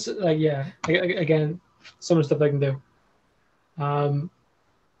 So like, yeah, again, so much stuff I can do.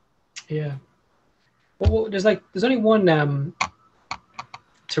 Yeah. Well, there's only one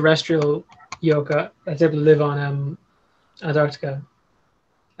terrestrial yoka that's able to live on Antarctica.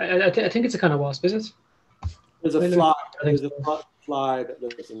 I think it's a kind of wasp, is it? There's a fly. There's a fly that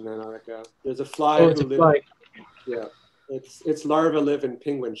lives in Antarctica. There's a fly who lives. Fly. Yeah, its larvae live in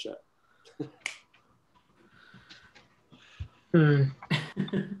penguin shell.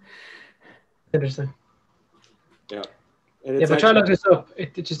 Interesting. Yeah. If I try to look this up,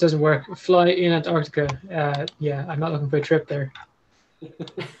 it just doesn't work. Fly in Antarctica. Yeah, I'm not looking for a trip there.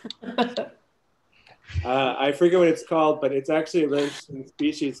 I forget what it's called, but it's actually a very interesting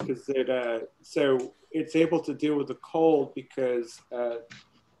species, because so it's able to deal with the cold, because the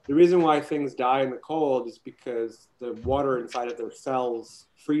reason why things die in the cold is because the water inside of their cells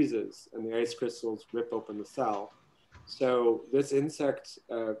freezes and the ice crystals rip open the cell. So this insect,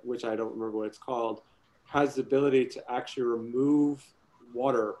 which I don't remember what it's called, has the ability to actually remove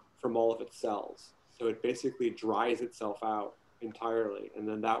water from all of its cells. So it basically dries itself out entirely, and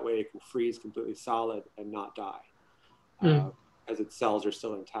then that way it can freeze completely solid and not die, as its cells are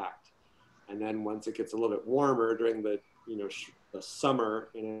still intact. And then once it gets a little bit warmer during the the summer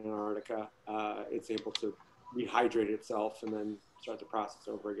in Antarctica, it's able to rehydrate itself and then start the process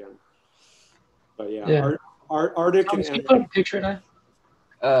over again. But yeah. Arctic Thomas, can you put up a picture of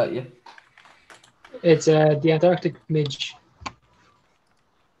that? Yeah. It's the Antarctic midge,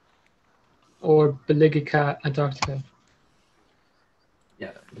 or Belgica antarctica.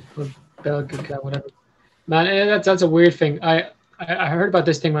 Yeah. Or Belgica, whatever. Man, that's a weird thing. I heard about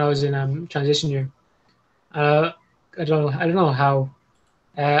this thing when I was in transition year. Uh, I don't know how.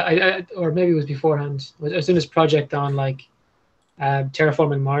 Or maybe it was beforehand. I was doing this project on like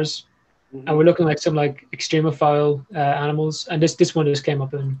terraforming Mars, and we're looking like some like extremophile animals. And this one just came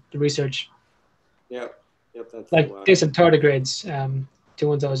up in the research. Yep, that's Like this and tardigrades, two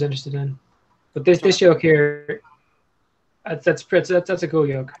ones I was interested in. But this yoke here, that's a cool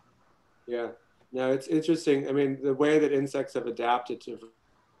yoke. Yeah, no, it's interesting. I mean, the way that insects have adapted to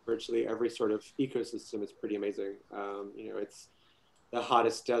virtually every sort of ecosystem is pretty amazing. You know, it's the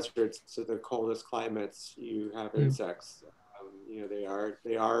hottest deserts to the coldest climates. You have insects. You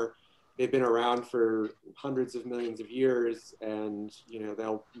know, they've been around for hundreds of millions of years, and you know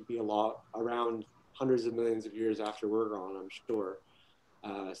they'll be around hundreds of millions of years after we're gone, I'm sure.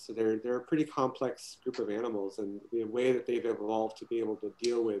 So they're a pretty complex group of animals, and the way that they've evolved to be able to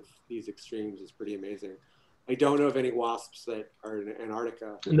deal with these extremes is pretty amazing. I don't know of any wasps that are in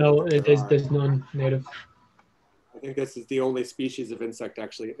Antarctica. No, there's none native. I think this is the only species of insect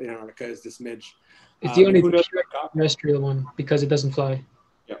actually in Antarctica is this midge. It's the only terrestrial one because it doesn't fly.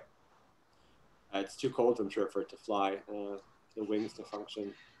 Yep. It's too cold, I'm sure, for it to fly. The wings to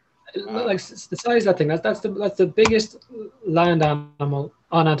function. Like the size of that thing. That's the biggest land animal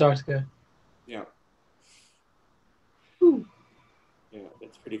on Antarctica. Yeah. Ooh. Yeah,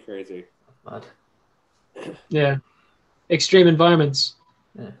 it's pretty crazy. Mad. Yeah. Extreme environments.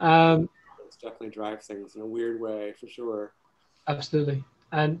 Yeah. It's definitely drive things in a weird way, for sure. Absolutely.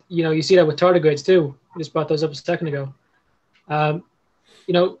 And you know, you see that with tardigrades too. I just brought those up a second ago.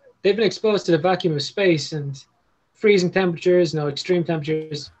 You know, they've been exposed to the vacuum of space and freezing temperatures, extreme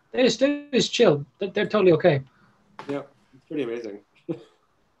temperatures. They just chill. They're totally okay. Yeah, it's pretty amazing.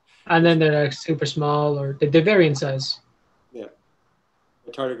 And then they're like super small, or they vary in size. Yeah,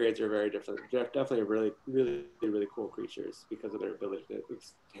 the tardigrades are very different. They're definitely really, really, really cool creatures because of their ability to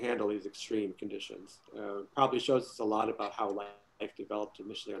handle these extreme conditions. Probably shows us a lot about how life developed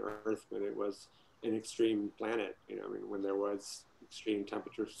initially on Earth when it was an extreme planet. You know, I mean, when there was extreme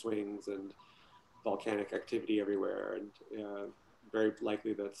temperature swings and volcanic activity everywhere, and very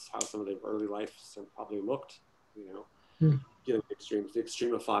likely that's how some of the early life probably looked, you know, dealing with extremes, the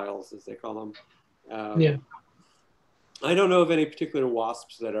extremophiles, as they call them. Yeah. I don't know of any particular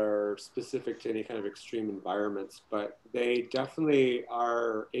wasps that are specific to any kind of extreme environments, but they definitely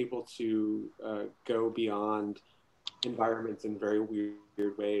are able to go beyond environments in very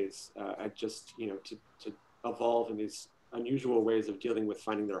weird ways, just, you know, to evolve in these unusual ways of dealing with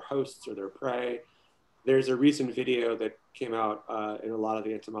finding their hosts or their prey. There's a recent video that came out in a lot of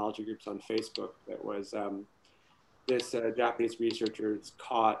the entomology groups on Facebook that was this Japanese researchers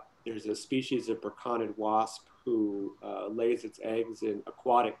caught, there's a species of Burkhanid wasp who lays its eggs in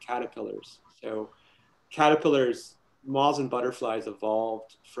aquatic caterpillars. So caterpillars, moths and butterflies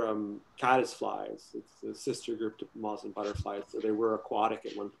evolved from caddisflies. It's the sister group to moths and butterflies. So they were aquatic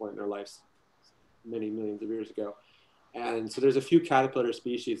at one point in their lives many millions of years ago. And so there's a few caterpillar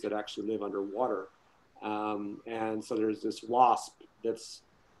species that actually live underwater. And so there's this wasp that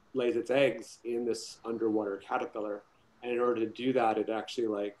lays its eggs in this underwater caterpillar. And in order to do that, it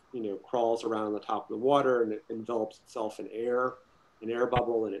actually crawls around the top of the water and it envelops itself in air, an air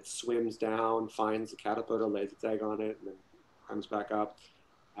bubble, and it swims down, finds the caterpillar, lays its egg on it, and then comes back up.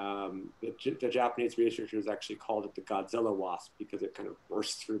 The Japanese researchers actually called it the Godzilla wasp because it kind of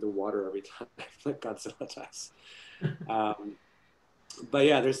bursts through the water every time like Godzilla does. But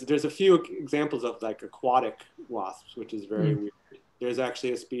yeah, there's a few examples of like aquatic wasps, which is very weird. There's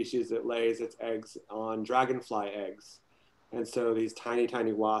actually a species that lays its eggs on dragonfly eggs. And so these tiny,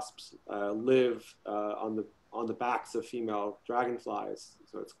 tiny wasps live on the backs of female dragonflies.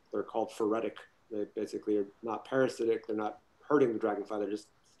 So they're called phoretic. They basically are not parasitic. They're not hurting the dragonfly. They're just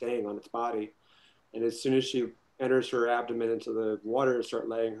staying on its body. And as soon as she enters her abdomen into the water and start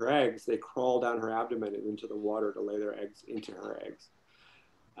laying her eggs, they crawl down her abdomen and into the water to lay their eggs into her eggs.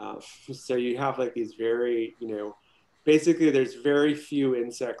 So you have like these very, basically there's very few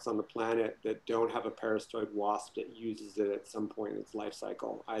insects on the planet that don't have a parasitoid wasp that uses it at some point in its life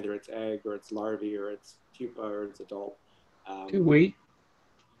cycle, either its egg or its larvae or its pupa or its adult. Do we?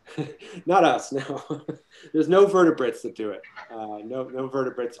 Not us, no. There's no vertebrates that do it. No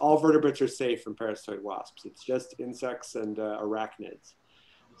vertebrates. All vertebrates are safe from parasitoid wasps. It's just insects and arachnids.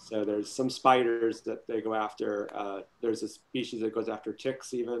 So there's some spiders that they go after. There's a species that goes after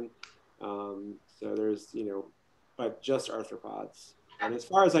ticks even. So there's, but just arthropods. And as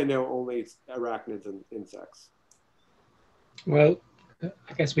far as I know, only arachnids and insects. Well,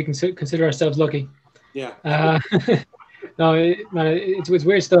 I guess we can consider ourselves lucky. Yeah. No, it's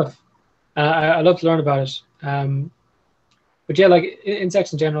weird stuff. I love to learn about it. But yeah, like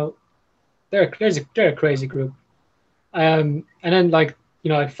insects in general, they're a crazy group. And then like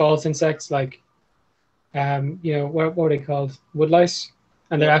like false insects, like what are they called? Woodlice,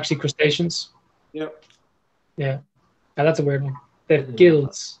 and they're Yep. actually crustaceans. Yep. Yeah, and that's a weird one. They I have didn't even know that.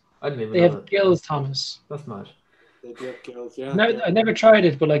 gills. I didn't even They know have that. gills, Thomas. That's mad. They do have gills. Yeah. I never tried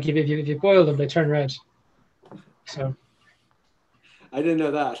it, but like if you boil them, they turn red. So I didn't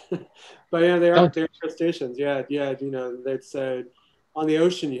know that. But yeah, they're don't. crustaceans. Yeah, yeah. That's on the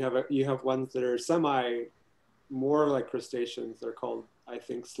ocean. You have ones that are more like crustaceans. They're called, I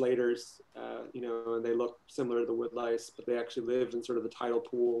think, slaters. And they look similar to the woodlice, but they actually live in sort of the tidal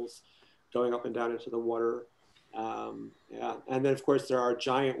pools, going up and down into the water. Yeah, and then of course there are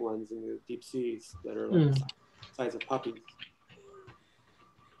giant ones in the deep seas that are like the size of puppies.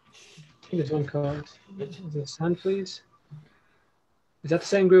 I think there's one called. Is it sandfleas? Is that the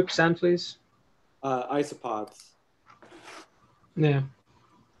same group, sandfleas? Isopods. Yeah.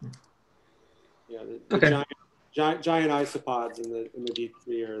 Yeah, the Okay. giant isopods in the deep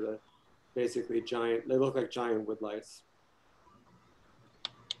sea are basically giant. They look like giant woodlice.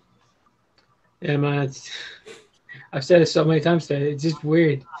 Yeah, man. I've said it so many times today. It's just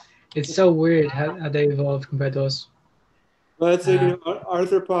weird. It's so weird how they evolved compared to us. Well, I'd say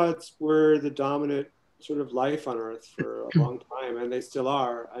arthropods were the dominant sort of life on Earth for a long time, and they still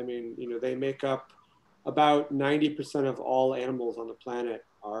are. I mean, they make up about 90% of all animals on the planet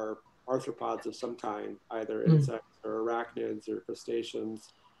are arthropods of some kind, either insects or arachnids or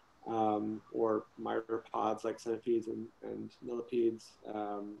crustaceans, or myriapods like centipedes and millipedes.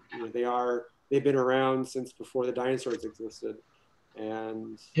 They've been around since before the dinosaurs existed,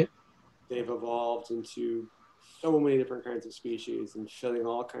 and they've evolved into so many different kinds of species and filling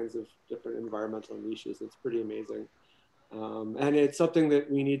all kinds of different environmental niches. It's pretty amazing. And it's something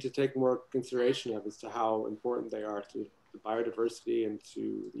that we need to take more consideration of as to how important they are to the biodiversity and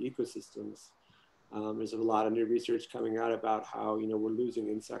to the ecosystems. There's a lot of new research coming out about how, we're losing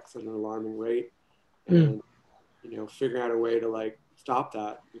insects at an alarming rate, and, figuring out a way to like stop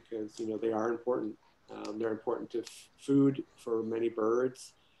that because, they are important. They're important to food for many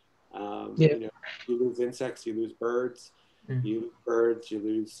birds. You lose insects, you lose birds. You lose birds, you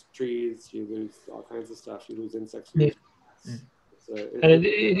lose trees, you lose all kinds of stuff. You lose insects, you lose plants.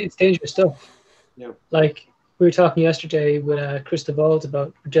 It's dangerous stuff. Yeah. Like we were talking yesterday with Chris DeVault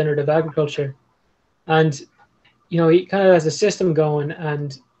about regenerative agriculture, and he kind of has a system going,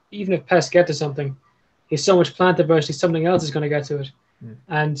 and even if pests get to something, he's so much plant diversity, something else is going to get to it,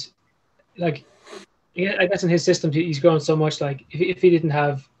 and like I guess in his system he's grown so much. Like if he didn't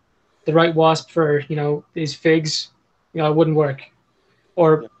have the right wasp for these figs, it wouldn't work,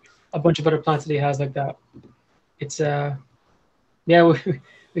 or a bunch of other plants that he has like that. It's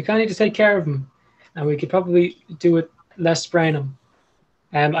we kind of need to take care of them, and we could probably do it less spraying them.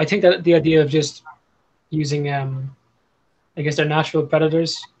 I think that the idea of just using I guess they're natural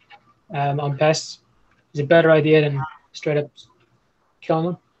predators on pests is a better idea than straight up killing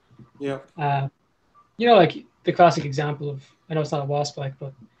them. Yeah. Like the classic example of, I know it's not a wasp like,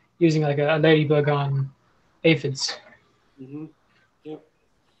 but using like a ladybug on aphids. Mm-hmm. Yep.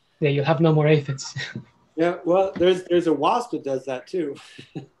 Yeah, you'll have no more aphids. Yeah, well, there's a wasp that does that too.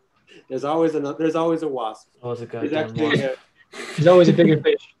 There's always a wasp. Always a There's goddamn wasp. There's always a bigger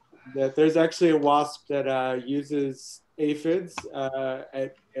fish. There's actually a wasp that uses aphids,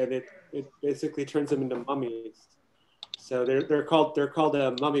 and it basically turns them into mummies. So they're called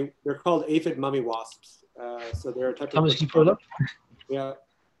a mummy. They're called aphid mummy wasps. So they're a type Thomas, of. can you pull it up? Yeah.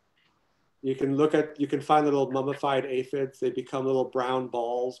 You can find little mummified aphids. They become little brown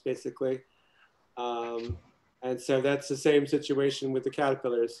balls, basically. And so that's the same situation with the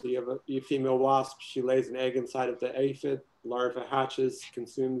caterpillars. So you have a female wasp. She lays an egg inside of the aphid. Larva hatches,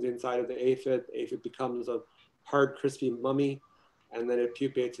 consumes the inside of the aphid. The aphid becomes a hard, crispy mummy, and then it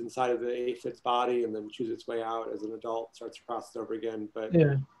pupates inside of the aphid's body and then chews its way out as an adult, starts to process over again. But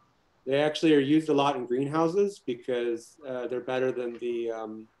they actually are used a lot in greenhouses because they're better than the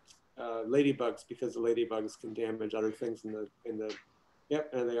ladybugs, because the ladybugs can damage other things in the. Yep,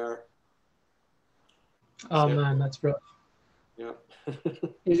 and they are. Oh man, that's rough. Yeah.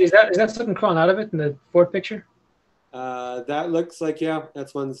 is that something crawling out of it in the fourth picture? That looks like,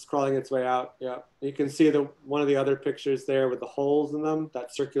 that's one's crawling its way out. Yeah, you can see one of the other pictures there with the holes in them,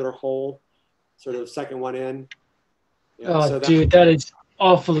 that circular hole, sort of second one in. Yeah, dude, that is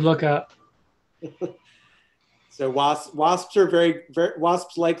awful to look at. So wasps are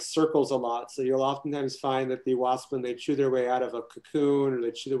wasps like circles a lot. So you'll oftentimes find that the wasp, when they chew their way out of a cocoon or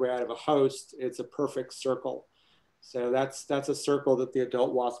they chew their way out of a host, it's a perfect circle. So that's a circle that the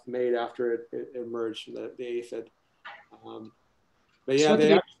adult wasp made after it emerged from the aphid. But yeah, So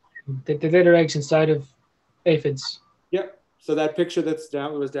they lay their eggs inside of aphids. Yep. So that picture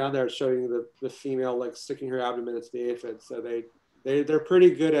was down there showing the female like sticking her abdomen into the aphid. So they're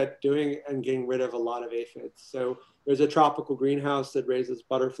pretty good at doing and getting rid of a lot of aphids. So there's a tropical greenhouse that raises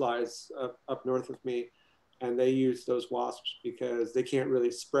butterflies up north of me, and they use those wasps because they can't really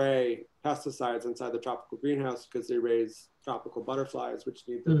spray pesticides inside the tropical greenhouse because they raise tropical butterflies, which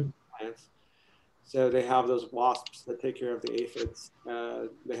need the plants. So they have those wasps that take care of the aphids.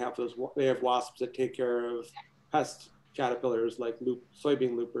 They have wasps that take care of pest caterpillars like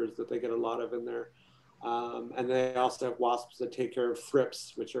soybean loopers that they get a lot of in there. And they also have wasps that take care of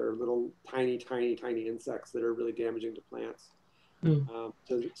thrips, which are little tiny insects that are really damaging to plants.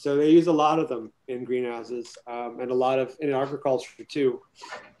 So they use a lot of them in greenhouses and a lot of in agriculture too,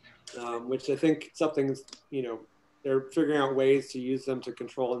 which I think something's, they're figuring out ways to use them to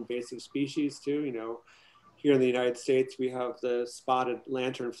control invasive species too. Here in the United States, we have the spotted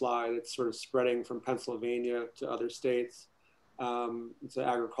lanternfly that's sort of spreading from Pennsylvania to other states. It's an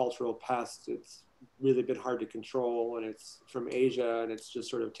agricultural pest. It's really been hard to control, and it's from Asia, and it's just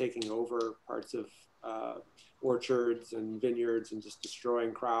sort of taking over parts of orchards and vineyards and just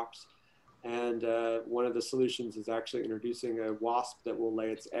destroying crops. And one of the solutions is actually introducing a wasp that will lay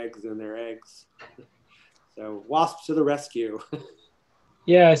its eggs in their eggs. So wasps to the rescue.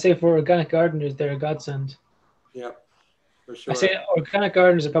 Yeah, I say for organic gardeners, they're a godsend. Yeah, for sure. I say organic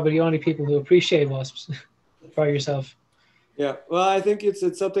gardeners are probably the only people who appreciate wasps. For yourself. Yeah, well, I think it's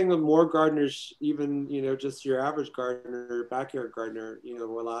something that more gardeners, even just your average gardener, backyard gardener, a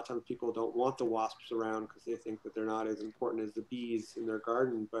lot of times people don't want the wasps around because they think that they're not as important as the bees in their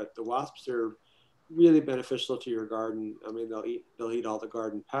garden. But the wasps are really beneficial to your garden. I mean, they'll eat all the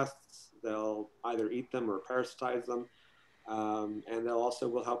garden pests. They'll either eat them or parasitize them. And they'll also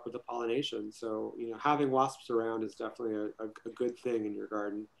will help with the pollination. So, having wasps around is definitely a good thing in your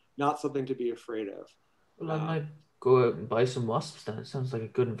garden, not something to be afraid of. Well, I might go out and buy some wasps then. It sounds like a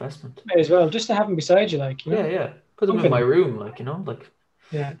good investment. May as well, just to have them beside you, Yeah. Put them in my room,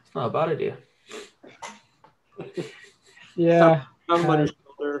 yeah. It's not a bad idea. Yeah. Thumb on your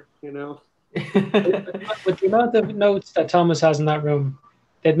shoulder, With the amount of notes that Thomas has in that room,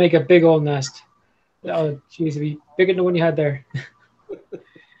 they'd make a big old nest. Oh, geez, it'd be bigger than the one you had there.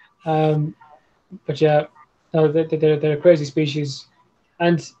 But yeah, no, they're a crazy species.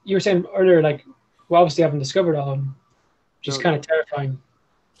 And you were saying earlier, we obviously haven't discovered all of them, which is kind of terrifying.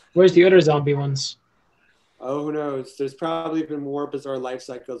 Where's the other zombie ones? Oh, who knows? There's probably been more bizarre life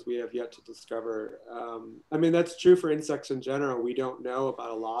cycles we have yet to discover. I mean, that's true for insects in general. We don't know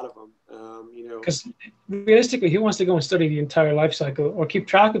about a lot of them, Because realistically, who wants to go and study the entire life cycle or keep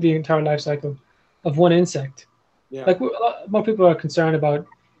track of the entire life cycle of one insect? Yeah. A lot more people are concerned about,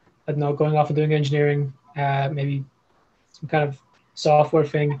 I don't know, going off and doing engineering, maybe some kind of software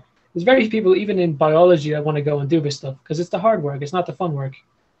thing. There's very few people, even in biology, that want to go and do this stuff because it's the hard work. It's not the fun work.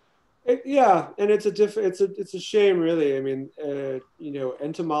 Yeah, and it's a shame, really. I mean,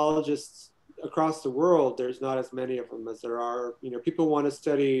 entomologists across the world, there's not as many of them as there are. People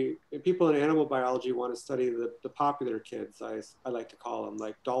in animal biology want to study the popular kids. I like to call them,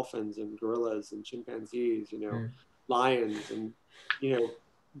 like dolphins and gorillas and chimpanzees. Lions and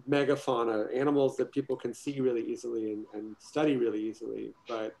megafauna, animals that people can see really easily and study really easily.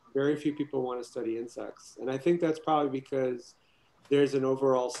 But very few people want to study insects, and I think that's probably because there's an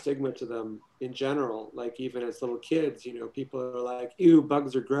overall stigma to them in general. Like even as little kids, people are like, ew,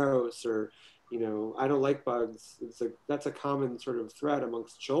 bugs are gross, or, I don't like bugs. That's a common sort of threat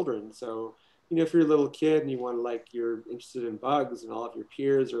amongst children. So, if you're a little kid and you're interested in bugs and all of your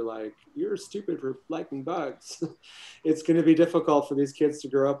peers are like, you're stupid for liking bugs, it's going to be difficult for these kids to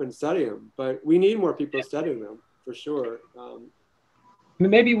grow up and study them. But we need more people studying them for sure.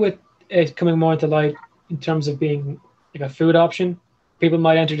 Maybe with it coming more into light in terms of being like a food option, people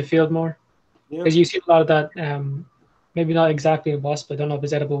might enter the field more because you see a lot of that. Maybe not exactly in wasps. I don't know if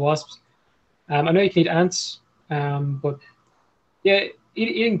it's edible wasps. I know you can eat ants, but yeah,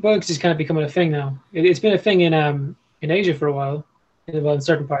 eating bugs is kind of becoming a thing now. It's been a thing in Asia for a while, in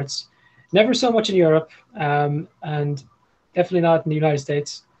certain parts. Never so much in Europe, and definitely not in the United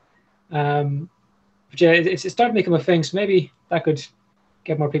States. But yeah, it's starting to become a thing. So maybe that could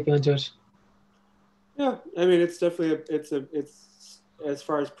get more people into it. Yeah, I mean, it's definitely it's as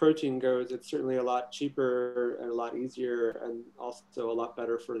far as protein goes, it's certainly a lot cheaper and a lot easier, and also a lot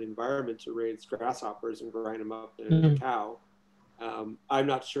better for the environment to raise grasshoppers and grind them up in a cow. I'm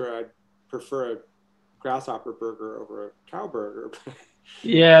not sure I'd prefer a grasshopper burger over a cow burger.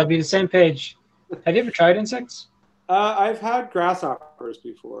 Yeah, it'd be the same page. Have you ever tried insects? I've had grasshoppers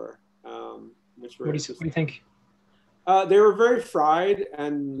before, which were What do you think? they were very fried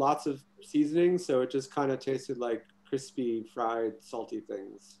and lots of seasoning, so it just kind of tasted like crispy, fried, salty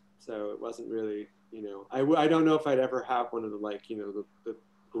things. So it wasn't really, I don't know if I'd ever have one of the the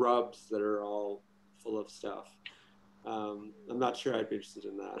grubs that are all full of stuff. I'm not sure I'd be interested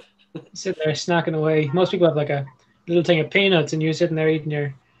in that. Sitting there snacking away. Most people have like a little thing of peanuts, and you're sitting there eating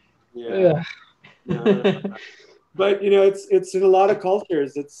your. Yeah. No. But it's in a lot of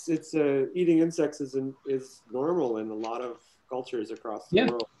cultures. It's eating insects is normal in a lot of cultures across the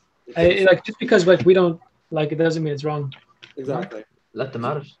world. Like just because like we don't like it doesn't mean it's wrong. Exactly. Let them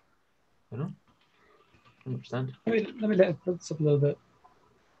at it. 100%. Let me let this up a little bit.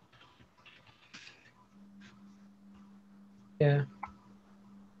 Yeah.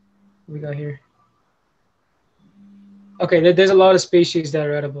 What we got here? Okay, there's a lot of species that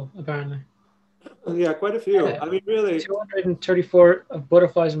are edible, apparently. Yeah, quite a few. I mean, really. 234 of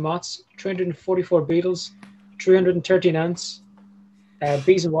butterflies and moths, 344 beetles, 313 ants,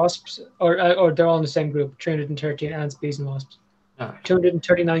 bees and wasps, or they're all in the same group, 313 ants, bees and wasps.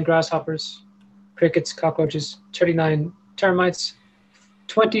 239 grasshoppers, crickets, cockroaches, 39 termites,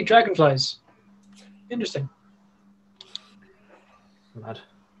 20 dragonflies. Interesting. Mad.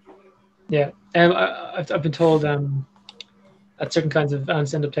 Yeah, I've been told that certain kinds of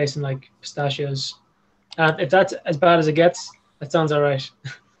ants end up tasting like pistachios. And if that's as bad as it gets, that sounds all right.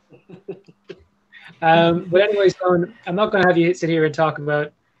 But anyways, Colin, I'm not going to have you sit here and talk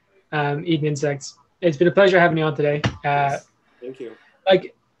about eating insects. It's been a pleasure having you on today. Thank you.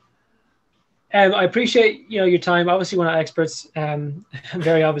 I appreciate your time. Obviously, we're not experts.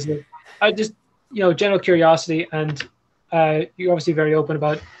 Very obviously, I just general curiosity, and you're obviously very open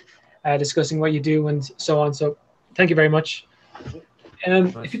about discussing what you do and so on. So, thank you very much.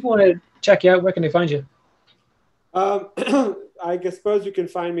 If people want to check you out, where can they find you? I suppose you can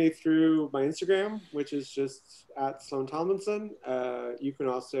find me through my Instagram, which is just at Sloan Tomlinson. You can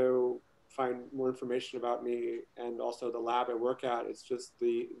also find more information about me and also the lab I work at. It's just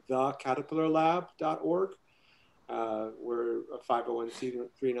thecaterpillarlab.org. We're a 501c3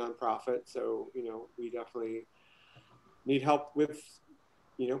 nonprofit, so we definitely need help with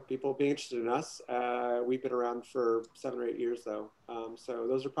people being interested in us. We've been around for 7 or 8 years though. So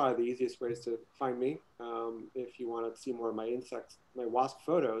those are probably the easiest ways to find me. If you want to see more of my wasp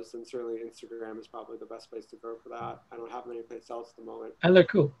photos, then certainly Instagram is probably the best place to go for that. I don't have any place else at the moment. And they're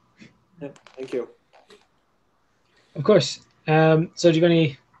cool. Yeah, thank you. Of course. So do you have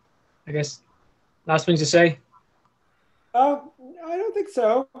any, last things to say? I don't think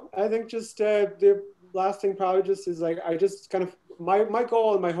so. I think just the last thing probably just is I just kind of, my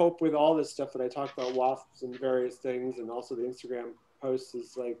goal and my hope with all this stuff that I talk about wasps and various things and also the Instagram posts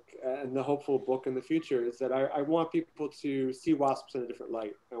is and the hopeful book in the future is that I want people to see wasps in a different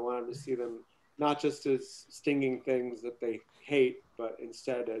light. I want them to see them not just as stinging things that they hate, but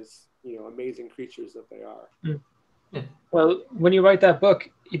instead as, amazing creatures that they are. Yeah. Well, when you write that book,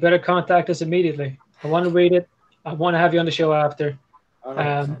 you better contact us immediately. I want to read it. I want to have you on the show after.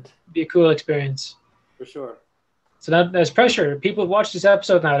 Be a cool experience. For sure. So there's pressure. People watch this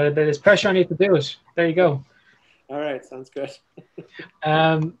episode now. There's pressure on you to do it. There you go. All right. Sounds good.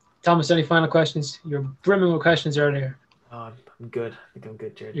 Thomas, any final questions? You're brimming with questions earlier. Oh, I'm good. I think I'm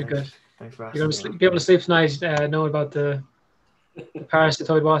good, Jared. You're good. Thanks for asking. You're going to be able to sleep tonight knowing about the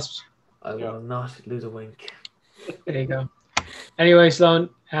parasitoid wasps. I will not lose a wink. There you go. Anyway, Sloan,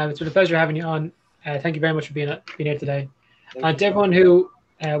 it's been a pleasure having you on. Thank you very much for being here today. And to everyone who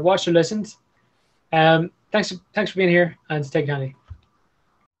watched or listened, thanks for being here, and take it handy.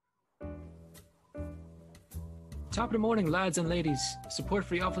 Top of the morning, lads and ladies. Support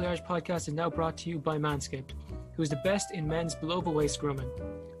for the Awfully Irish podcast is now brought to you by Manscaped, who is the best in men's below-the-waist grooming.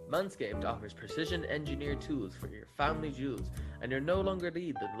 Manscaped offers precision-engineered tools for your family jewels, and you're no longer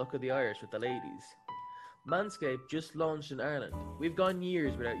need the look of the Irish with the ladies. Manscaped just launched in Ireland. We've gone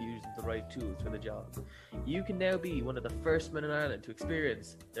years without using the right tools for the job. You can now be one of the first men in Ireland to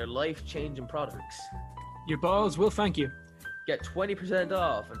experience their life-changing products. Your balls will thank you. Get 20%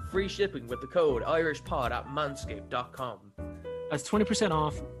 off and free shipping with the code IrishPod at manscaped.com. That's 20%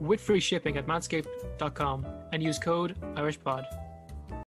 off with free shipping at manscaped.com and use code IrishPod.